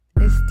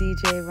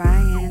DJ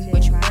Ryan.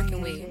 What you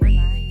working with?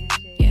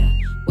 Yeah,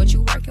 what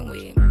you working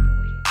with?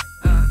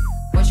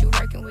 What you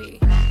working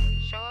with?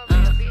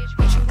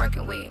 What you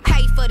working with?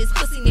 Pay for this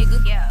pussy,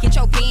 nigga. Get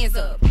your bands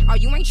up. Oh,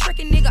 you ain't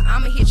tricking, nigga.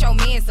 I'ma hit your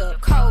mans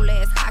up. Cold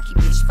ass hockey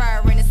bitch,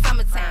 fire in the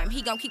summertime.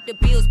 He gon' keep the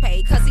bills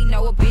paid, cause he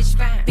know a bitch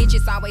fine.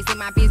 Bitches always in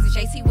my business,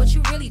 JC, what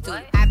you really do?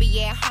 I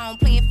be at home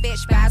playing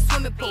fetch by a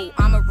swimming pool.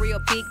 I'm a real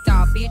big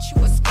dog, bitch,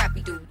 you a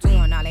scrappy dude.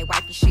 Doing all that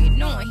wifey shit,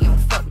 knowing he don't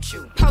fuck with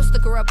you. Post a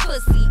girl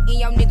pussy in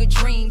your nigga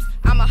dreams.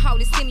 I'm a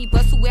holy semi,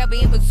 bust whoever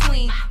in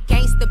between.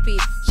 Gangsta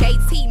bitch,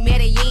 JT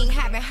Medellin.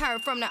 Haven't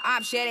heard from the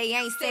ops, yeah, they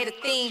ain't said a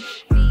thing.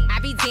 I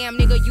be damn,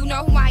 nigga, you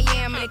know who I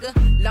am,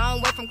 nigga.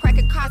 Long way from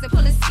cracking cars and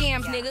pulling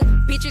scams, nigga.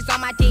 Bitches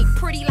on my dick,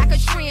 pretty like a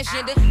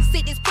transgender.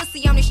 Sit this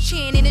pussy on his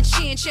chin in a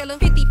chinchilla.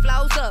 50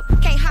 flows up,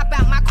 can't hop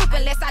out my coupe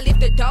unless I lift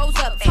the doors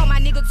up. Told my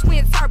nigga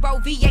twin turbo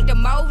V8 the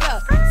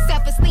motor.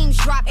 Self-esteem's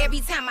drop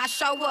every time I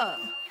show up.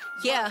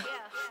 Yeah,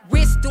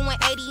 wrist doing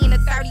 80 in a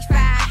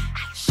 35.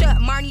 Shut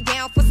Marnie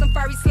down for some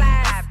furry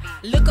slides.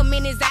 Look him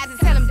in his eyes and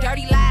tell him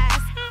dirty lies.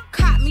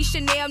 Caught me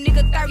Chanel,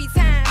 nigga, 30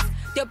 times.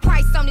 The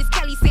price on this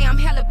Kelly say I'm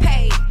hella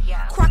paid.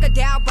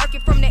 Crocodile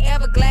Birkin from the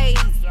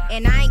Everglades.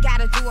 And I ain't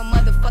gotta do a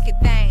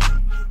motherfucking thing.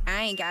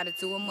 I ain't gotta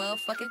do a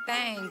motherfucking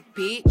thing,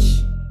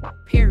 bitch.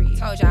 Period.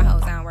 Told y'all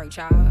hoes I don't work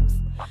jobs.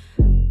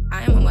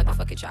 I am a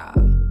motherfucking job.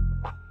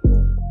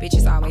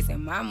 Bitches always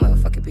in my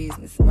motherfucking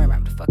business. Worry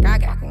about what the fuck I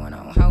got going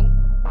on, ho.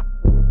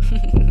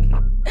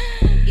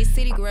 It's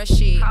city girl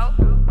shit.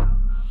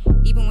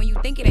 Even when you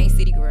think it ain't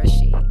city girl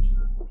shit.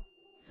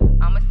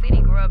 I'm a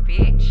city girl,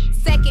 bitch.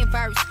 Second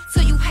verse,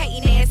 to you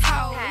hating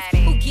assholes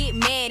who get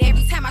mad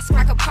every time I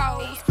strike a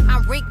pose.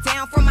 I'm rigged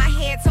down from my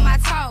head to my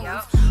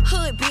toes.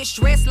 Hood bitch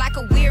dressed like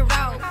a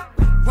weirdo.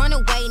 Run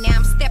away, now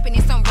I'm stepping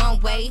in some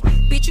runway.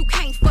 Bitch, you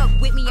can't fuck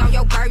with me on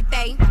your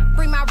birthday.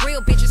 Bring my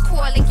real bitches,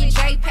 Core Link and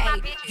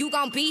J-Pay. You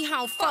gon' be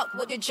home, fuck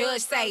what the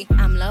judge say.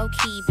 I'm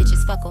low-key,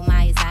 bitches fuck with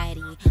my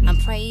anxiety. I'm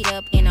prayed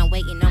up and I'm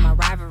waiting on my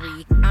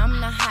rivalry.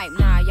 I'm the hype,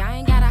 nah, y'all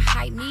ain't gotta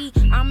hype me.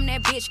 I'm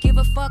that bitch, give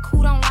a fuck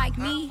who don't like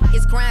me.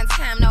 It's grind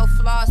time, no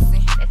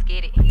flossing. Let's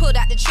get it. Pulled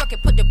out the truck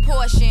and put the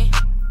portion.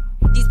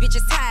 These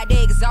bitches tired,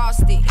 they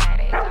exhausted.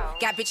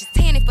 Got bitches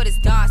tanning for this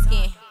dark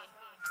skin.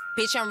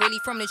 Bitch, I'm really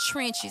from the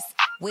trenches.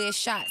 Wear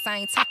shots, I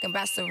ain't talking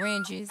about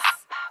syringes.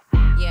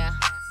 Yeah,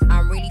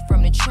 I'm really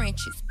from the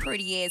trenches.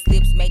 Pretty ass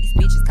lips made these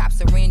bitches cop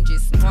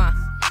syringes.